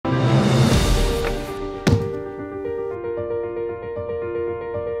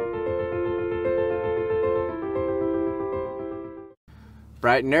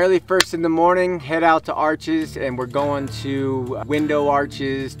Bright and early, first in the morning, head out to arches, and we're going to window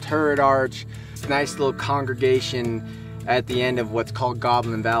arches, turret arch. It's a nice little congregation at the end of what's called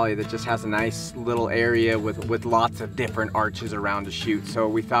Goblin Valley that just has a nice little area with lots of different arches around to shoot. So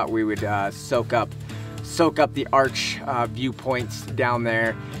we thought we would soak up the arch viewpoints down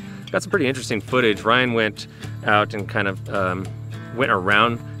there. Got some pretty interesting footage. Ryan went out and kind of went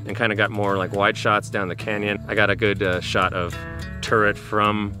around and kind of got more like wide shots down the canyon. I got a good shot of turret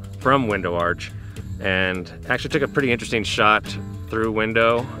from window arch, and actually took a pretty interesting shot through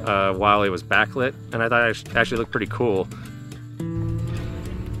window while it was backlit, and I thought it actually looked pretty cool.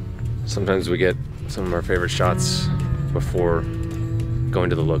 Sometimes we get some of our favorite shots before going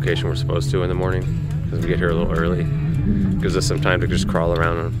to the location we're supposed to in the morning, because we get here a little early. Gives us some time to just crawl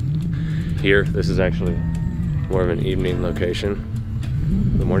around here. This is actually more of an evening location.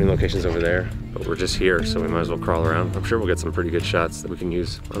 The morning location's over there, but we're just here, so we might as well crawl around. I'm sure we'll get some pretty good shots that we can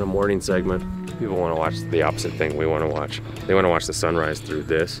use on a morning segment. People want to watch the opposite thing we want to watch. They want to watch the sunrise through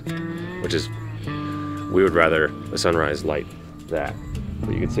this, which is, we would rather the sunrise light that.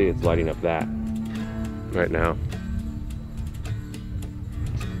 But you can see it's lighting up that right now.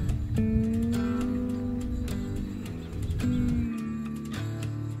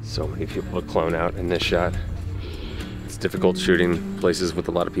 So many people to clone out in this shot. It's difficult shooting places with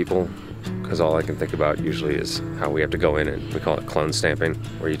a lot of people, because all I can think about usually is how we have to go in, and we call it clone stamping,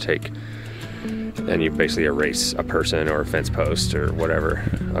 where you take and you basically erase a person or a fence post or whatever,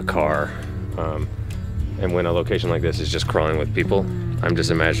 a car. And when a location like this is just crawling with people, I'm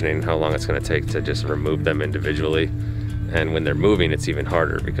just imagining how long it's going to take to just remove them individually. And when they're moving, it's even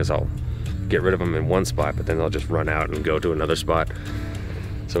harder, because I'll get rid of them in one spot, but then they'll just run out and go to another spot.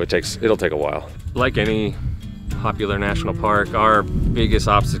 So it'll take a while. Like any popular national park, our biggest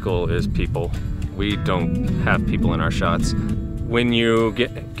obstacle is people. We don't have people in our shots. When you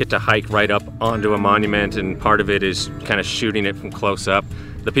get to hike right up onto a monument, and part of it is kind of shooting it from close up,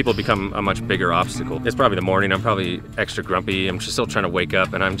 the people become a much bigger obstacle. It's probably the morning, I'm probably extra grumpy, I'm just still trying to wake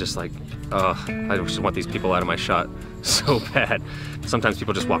up, and I'm just like, I just want these people out of my shot so bad. Sometimes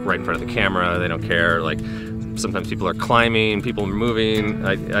people just walk right in front of the camera, they don't care. Like, sometimes people are climbing, people are moving.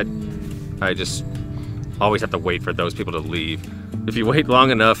 I just always have to wait for those people to leave. If you wait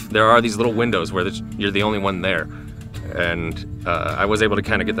long enough, there are these little windows where you're the only one there. And I was able to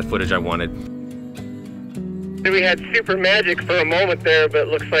kind of get the footage I wanted. We had super magic for a moment there, but it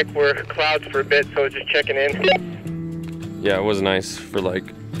looks like we're clouds for a bit, so just checking in. Yeah, it was nice for like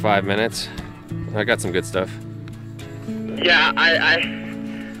 5 minutes. I got some good stuff. Yeah,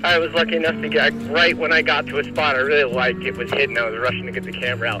 I was lucky enough to get, right when I got to a spot I really liked, it was hidden. I was rushing to get the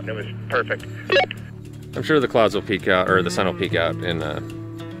camera out, and it was perfect. I'm sure the clouds will peek out, or the sun will peek out in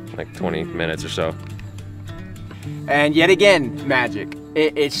like 20 minutes or so. And yet again, magic.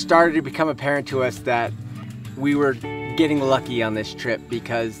 It started to become apparent to us that we were getting lucky on this trip,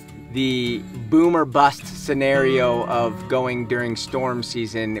 because the boom or bust scenario of going during storm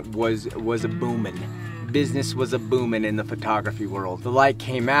season was a booming. Business was a booming in the photography world. The light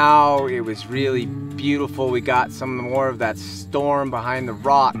came out, it was really beautiful. We got some more of that storm behind the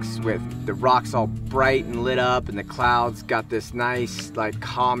rocks, with the rocks all bright and lit up, and the clouds got this nice, like,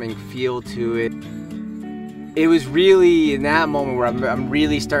 calming feel to it. It was really in that moment where I'm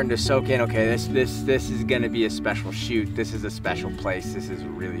really starting to soak in, okay, this is gonna be a special shoot. This is a special place. This is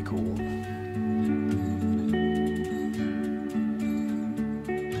really cool.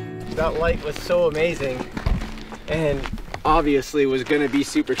 That light was so amazing, and obviously was gonna be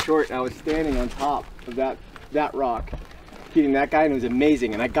super short. And I was standing on top of that rock, shooting that guy, and it was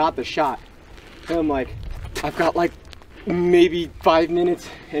amazing. And I got the shot, and I'm like, I've got like maybe 5 minutes,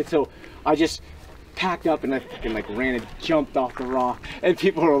 and so I just packed up and I fucking like ran and jumped off the rock, and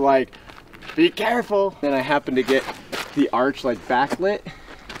people were like, be careful. Then I happened to get the arch like backlit,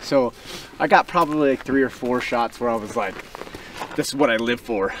 so I got probably like 3 or 4 shots where I was like, this is what I live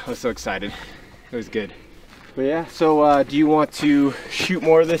for. I was so excited. It was good. But yeah, so do you want to shoot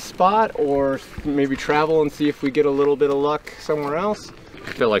more of this spot, or maybe travel and see if we get a little bit of luck somewhere else?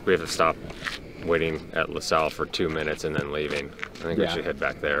 I feel like we have to stop waiting at LaSalle for 2 minutes and then leaving. I think we should head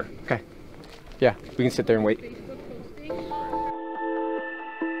back there. Okay. Yeah, we can sit there and wait.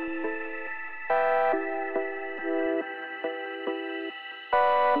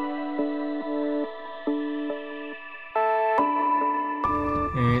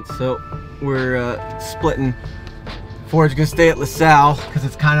 Alright, so we're splitting. Ford's gonna stay at LaSalle because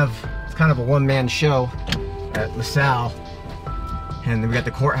it's kind of a one-man show at LaSalle. And then we got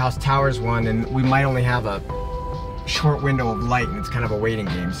the courthouse towers one, and we might only have a short window of light, and it's kind of a waiting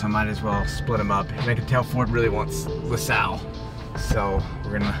game, so I might as well split them up. And I can tell Ford really wants LaSalle. So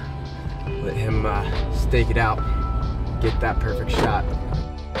we're gonna let him stake it out, get that perfect shot.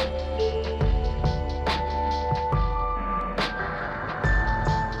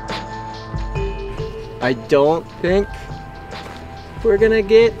 I don't think we're gonna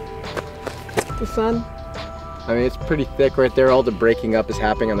get the sun. I mean, it's pretty thick right there. All the breaking up is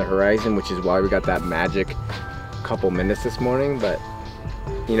happening on the horizon, which is why we got that magic couple minutes this morning. But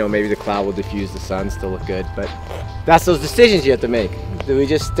you know, maybe the cloud will diffuse the sun, still look good. But that's those decisions you have to make. Do we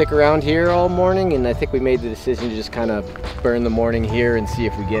just stick around here all morning? And I think we made the decision to just kind of burn the morning here and see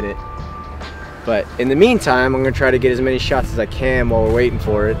if we get it. But in the meantime, I'm gonna try to get as many shots as I can while we're waiting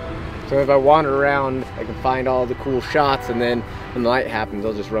for it. So if I wander around, I can find all the cool shots, and then when the light happens,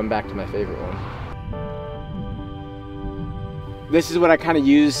 I'll just run back to my favorite one. This is what I kind of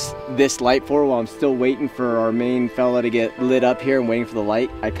use this light for while I'm still waiting for our main fella to get lit up here and waiting for the light.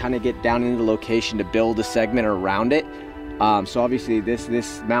 I kind of get down into the location to build a segment around it. So obviously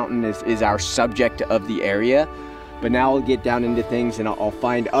this mountain is our subject of the area, but now I'll get down into things and I'll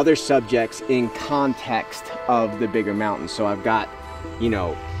find other subjects in context of the bigger mountain. So I've got, you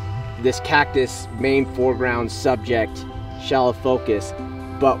know, this cactus main foreground subject, shallow focus,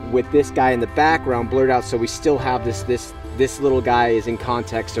 but with this guy in the background blurred out, so we still have this little guy is in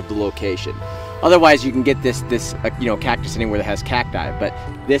context of the location. Otherwise you can get this you know, cactus anywhere that has cacti, but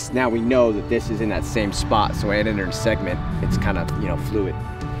this, now we know that this is in that same spot, so I enter a segment, it's kind of, you know, fluid.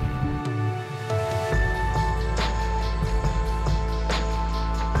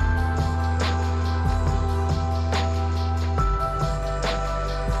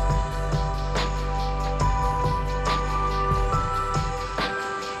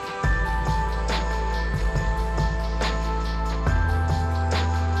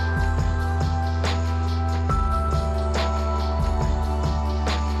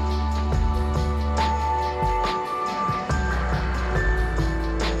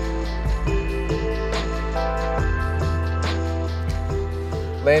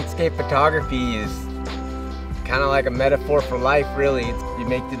 Landscape photography is kind of like a metaphor for life, really. You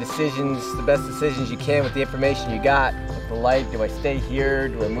make the decisions, the best decisions you can with the information you got. With the light, do I stay here?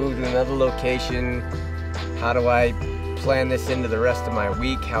 Do I move to another location? How do I plan this into the rest of my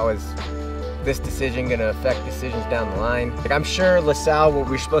week? How is this decision going to affect decisions down the line? Like, I'm sure LaSalle, what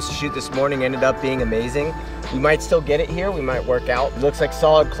we were supposed to shoot this morning, ended up being amazing. We might still get it here, we might work out. It looks like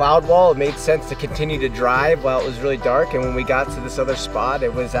solid cloud wall. It made sense to continue to drive while it was really dark, and when we got to this other spot,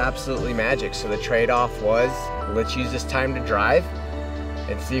 it was absolutely magic. So the trade-off was, let's use this time to drive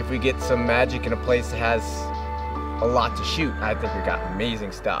and see if we get some magic in a place that has a lot to shoot. I think we got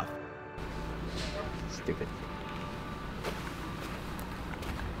amazing stuff. Stupid.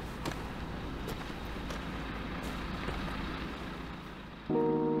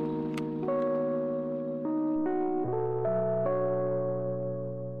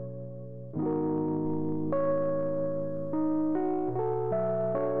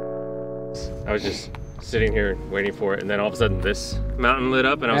 I was just sitting here waiting for it, and then all of a sudden this mountain lit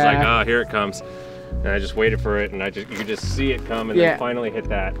up, and I was like, ah, here it comes. And I just waited for it, and you could just see it come, and then finally hit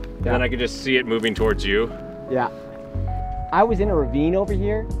that. And then I could just see it moving towards you. Yeah. I was in a ravine over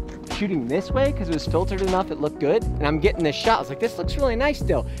here, shooting this way because it was filtered enough, it looked good. And I'm getting this shot, I was like, this looks really nice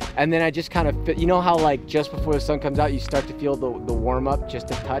still. And then I just kind of, you know how like just before the sun comes out, you start to feel the warm up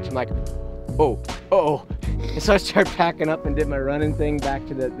just a touch. I'm like, oh, uh-oh. And so I started packing up and did my running thing back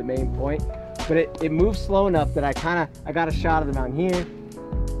to the main point. But it moved slow enough that I got a shot of the mountain here,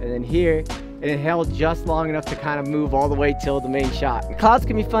 and then here, and it held just long enough to kind of move all the way till the main shot. And clouds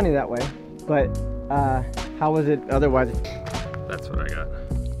can be funny that way, but how was it otherwise? That's what I got.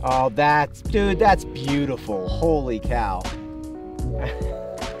 Oh, dude, that's beautiful. Holy cow.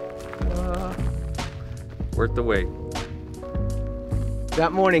 Worth the wait.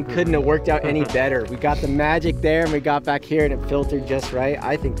 That morning couldn't have worked out any better. We got the magic there, and we got back here, and it filtered just right.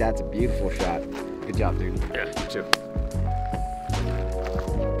 I think that's a beautiful shot. Good job, dude. Yeah, you too.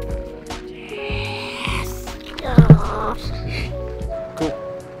 Yes. Cool.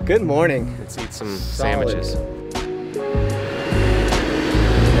 Good morning. Let's eat some sandwiches.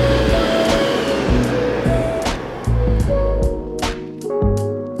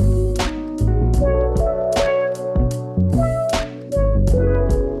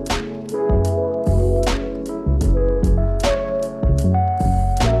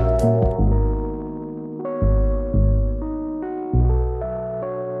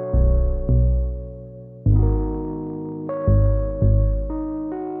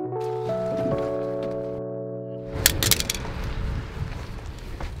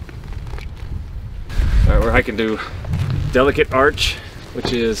 We're hiking to Delicate Arch,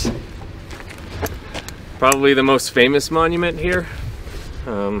 which is Probably the most famous monument here.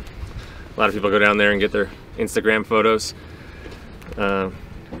 A lot of people go down there and get their Instagram photos.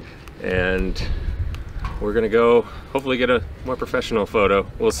 And we're gonna go hopefully get a more professional photo.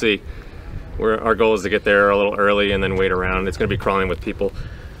 We'll see. Our goal is to get there a little early and then wait around. It's gonna be crawling with people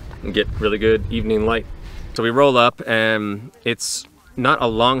and get really good evening light. So we roll up and it's not a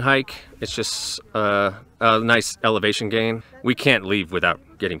long hike. It's just a nice elevation gain. We can't leave without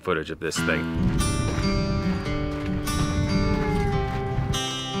getting footage of this thing.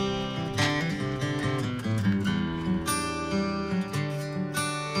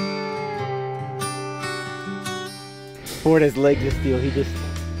 Ford has legs of steel. He just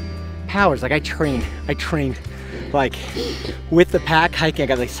powers. Like I trained like with the pack hiking. I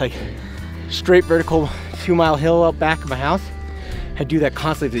got this like straight vertical 2-mile hill up back of my house. I do that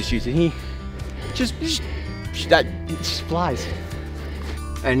constantly with these shoes, and he just flies.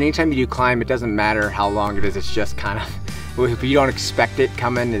 And anytime you do climb, it doesn't matter how long it is. It's just kind of, if you don't expect it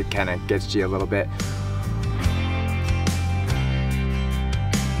coming, it kind of gets you a little bit.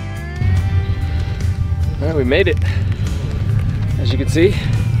 All right, we made it. As you can see,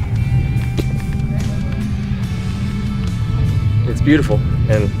 it's beautiful,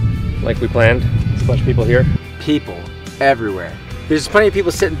 and like we planned, there's a bunch of people here. People everywhere. There's plenty of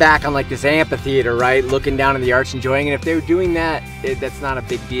people sitting back on like this amphitheater, right, looking down in the arch, enjoying it. If they were doing that, that's not a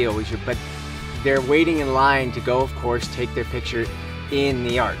big deal. But they're waiting in line to go, of course, take their picture in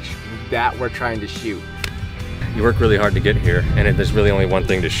the arch that we're trying to shoot. You work really hard to get here, and there's really only one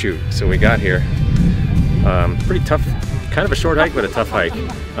thing to shoot. So we got here. Pretty tough. Kind of a short hike, but a tough hike.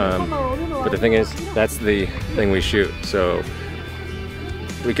 But the thing is, that's the thing we shoot, so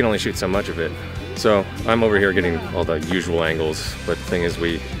we can only shoot so much of it. So I'm over here getting all the usual angles, but the thing is,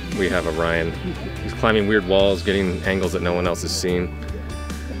 we have Orion. He's climbing weird walls, getting angles that no one else has seen.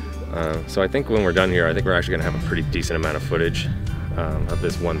 So I think when we're done here, I think we're actually gonna have a pretty decent amount of footage of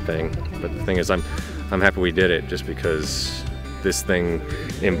this one thing. But the thing is, I'm happy we did it, just because this thing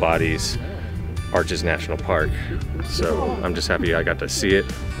embodies Arches National Park. So I'm just happy I got to see it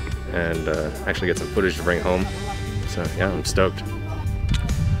and actually get some footage to bring home. So yeah, I'm stoked.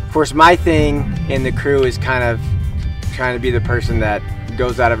 Of course, my thing in the crew is kind of trying to be the person that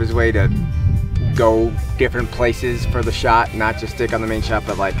goes out of his way to go different places for the shot, not just stick on the main shot,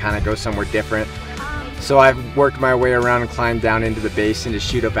 but like kind of go somewhere different. So I've worked my way around and climbed down into the basin to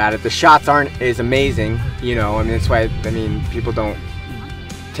shoot up at it. The shots aren't as amazing, you know, I mean, that's why, I mean, people don't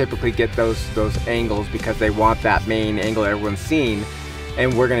typically get those angles because they want that main angle everyone's seen,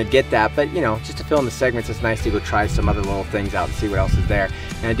 and we're gonna get that. But you know, just to film the segments, it's nice to go try some other little things out and see what else is there.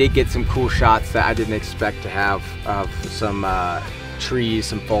 And I did get some cool shots that I didn't expect to have of some trees,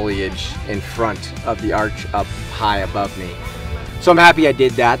 some foliage in front of the arch up high above me. So I'm happy I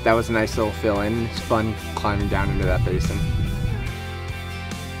did that. That was a nice little fill-in. It's fun climbing down into that basin.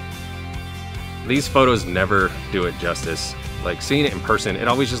 These photos never do it justice. Like, seeing it in person, it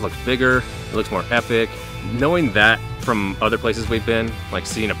always just looks bigger, it looks more epic. Knowing that from other places we've been, like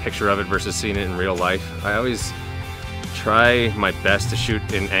seeing a picture of it versus seeing it in real life, I always try my best to shoot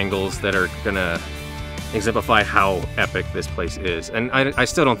in angles that are gonna exemplify how epic this place is. And I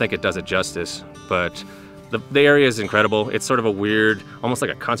still don't think it does it justice, but the area is incredible. It's sort of a weird, almost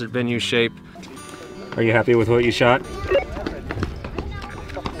like a concert venue shape. Are you happy with what you shot?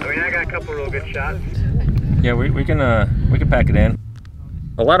 I mean, I got a couple real good shots. Yeah, we can pack it in.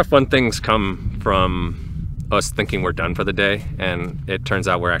 A lot of fun things come from us thinking we're done for the day, and it turns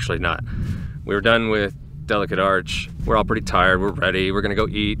out we're actually not. We were done with Delicate Arch. We're all pretty tired. We're ready. We're gonna go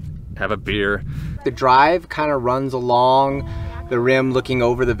eat, have a beer. The drive kind of runs along the rim, looking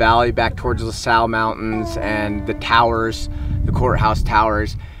over the valley back towards the Sal Mountains and the towers, the courthouse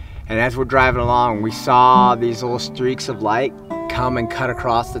towers. And as we're driving along, we saw these little streaks of light come and cut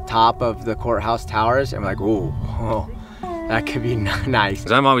across the top of the courthouse towers, and we're like, ooh, oh, that could be nice.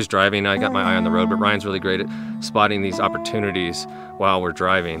 I'm always driving, I got my eye on the road, but Ryan's really great at spotting these opportunities while we're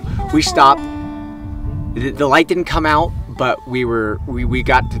driving. We stopped, the light didn't come out, but we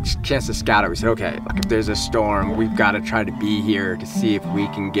got the chance to scout it. We said, okay, like if there's a storm, we've got to try to be here to see if we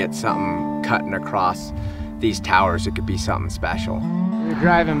can get something cutting across these towers. It could be something special. We're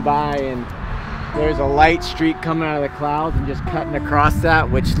driving by and there's a light streak coming out of the clouds and just cutting across that,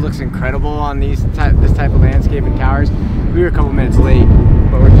 which looks incredible on this type of landscape and towers. We were a couple minutes late,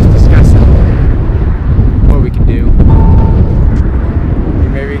 but we're just discussing what we can do.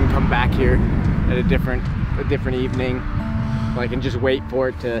 Maybe we can come back here at a different evening, like, and just wait for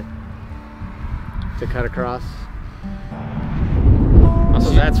it to cut across.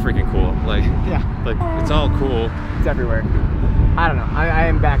 Also, that's freaking cool. Like, yeah, like it's all cool. It's everywhere. I don't know. I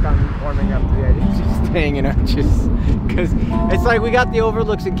am back on warming up to the idea of just staying in Arches. Because it's like we got the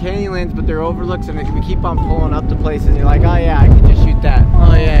overlooks in Canyonlands, but they're overlooks and we keep on pulling up to places and you're like, oh yeah, I could just shoot that.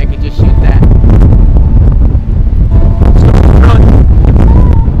 Oh yeah, I could just shoot that.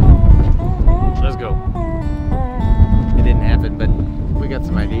 Let's go. It didn't happen, but we got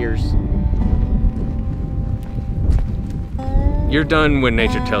some ideas. You're done when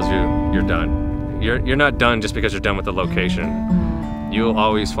nature tells you you're done. You're not done just because you're done with the location. You'll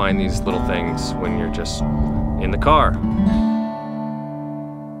always find these little things when you're just in the car,